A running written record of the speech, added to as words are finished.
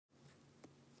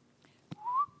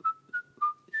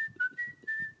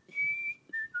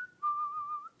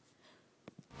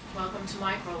welcome to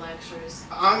Micro Lectures.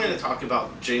 I'm going to talk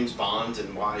about James Bond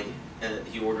and why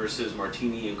he orders his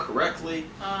martini incorrectly.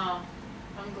 Oh,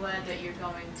 I'm glad that you're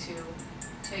going to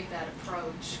take that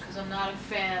approach, because I'm not a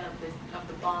fan of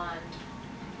the Bond.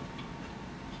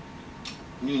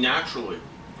 You naturally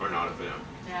are not a fan.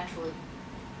 Naturally.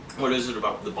 What is it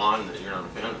about the Bond that you're not a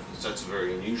fan of? Because that's a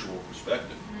very unusual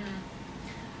perspective.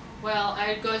 Well,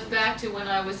 it goes back to when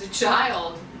I was a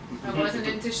child. I wasn't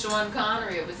into Sean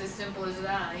Connery. It was as simple as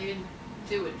that. He didn't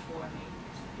do it for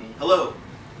me. Hello,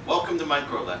 welcome to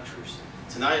Micro Lectures.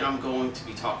 Tonight I'm going to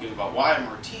be talking about why a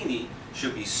martini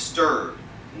should be stirred,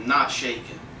 not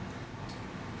shaken.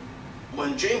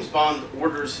 When James Bond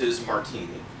orders his martini,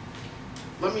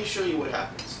 let me show you what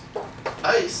happens.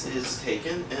 Ice is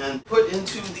taken and put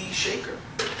into the shaker.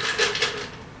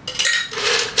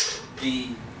 The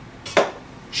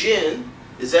gin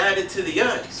is added to the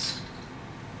ice.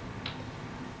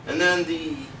 And then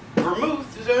the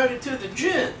vermouth is added to the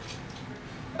gin.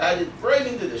 Added right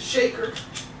into the shaker.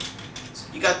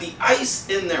 You got the ice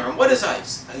in there. And what is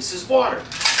ice? Ice is water.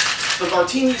 The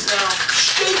martini is now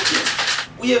shaken.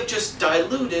 We have just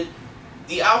diluted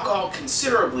the alcohol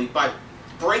considerably by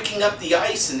breaking up the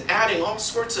ice and adding all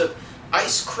sorts of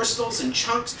ice crystals and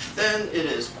chunks. Then it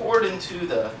is poured into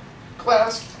the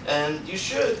glass, and you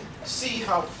should see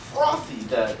how frothy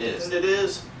that is. And it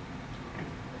is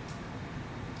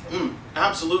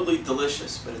absolutely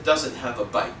delicious, but it doesn't have a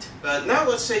bite. Now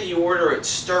let's say you order it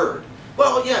stirred.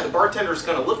 Well, yeah, the bartender's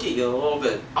going to look at you a little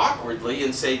bit awkwardly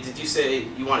and say, did you say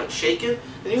you want it shaken?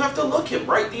 And you have to look him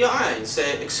right in the eye and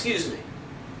say, excuse me,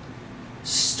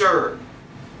 stirred.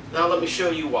 Now let me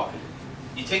show you why.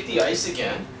 You take the ice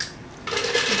again.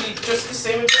 You do just the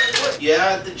same exact way. You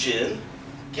add the gin.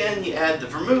 Again, you add the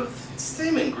vermouth.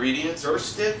 Same ingredients, or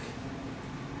stick,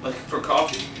 like for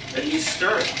coffee, and you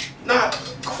stir it. Not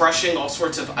crushing all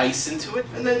sorts of ice into it.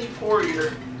 And then you pour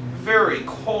your very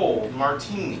cold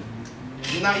martini.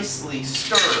 Nicely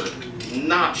stirred,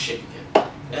 not shaken.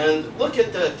 And look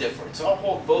at the difference. I'll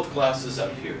hold both glasses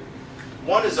up here.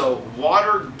 One is a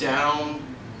watered down,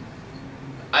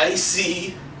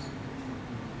 icy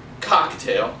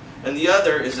cocktail, and the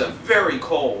other is a very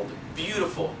cold,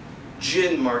 beautiful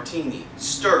gin martini,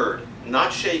 stirred,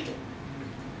 not shaken.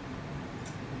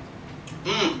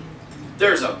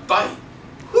 There's a bite.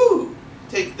 Whew!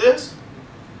 Take this.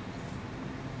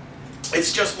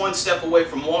 It's just one step away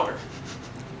from water.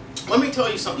 Let me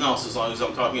tell you something else as long as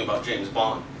I'm talking about James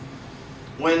Bond.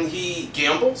 When he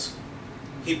gambles,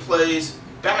 he plays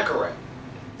Baccarat.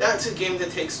 That's a game that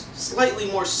takes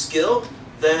slightly more skill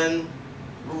than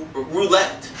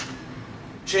roulette.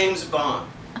 James Bond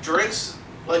drinks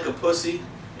like a pussy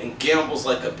and gambles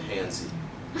like a pansy.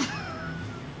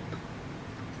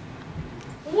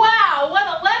 Wow, what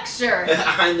a lecture!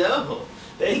 I know.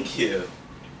 Thank you.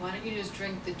 Why don't you just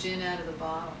drink the gin out of the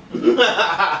bottle?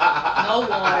 No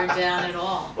water down at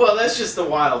all. Well, that's just the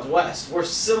Wild West. We're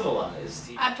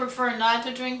civilized. I prefer not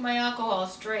to drink my alcohol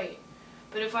straight.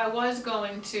 But if I was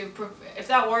going to, if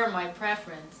that were my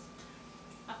preference,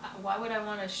 why would I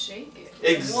want to shake it?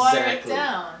 Exactly. Water it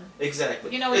down.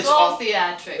 Exactly. You know, it's all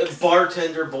theatrics.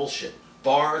 Bartender bullshit.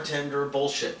 Bartender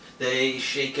bullshit. They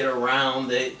shake it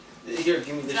around. Here,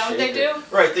 give me this shaker. Is that what they do?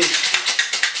 Right.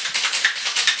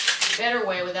 Better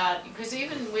way without, because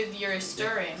even with your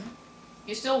stirring,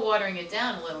 you're still watering it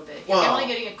down a little bit. You're Well, only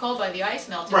getting it cold by the ice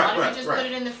melting. Right, Why don't right, you just right. put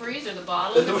it in the freezer, the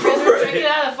bottle in the freezer, drink it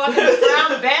out of the fucking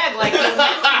brown bag like you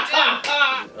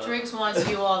meant to do. Driggs wants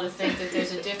you all to think that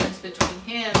there's a difference between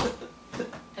him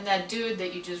and that dude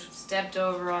that you just stepped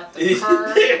over at the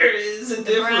curb. There is a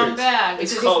difference. The brown bag,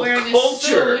 because it's he's called wearing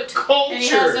culture. a suit Culture. and he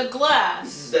has a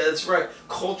glass. That's right.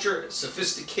 Culture,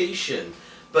 sophistication.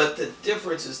 But the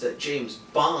difference is that James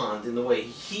Bond, in the way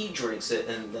he drinks it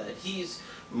and that he's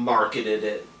marketed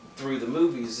it through the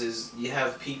movies, is you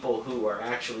have people who are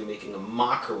actually making a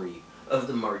mockery of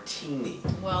the martini.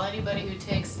 Well, anybody who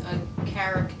takes a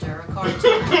character, a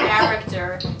cartoon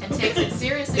character, and takes it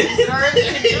seriously deserves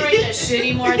to drink a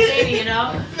shitty martini, you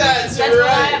know? That's right. What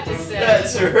I have to say.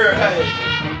 That's right.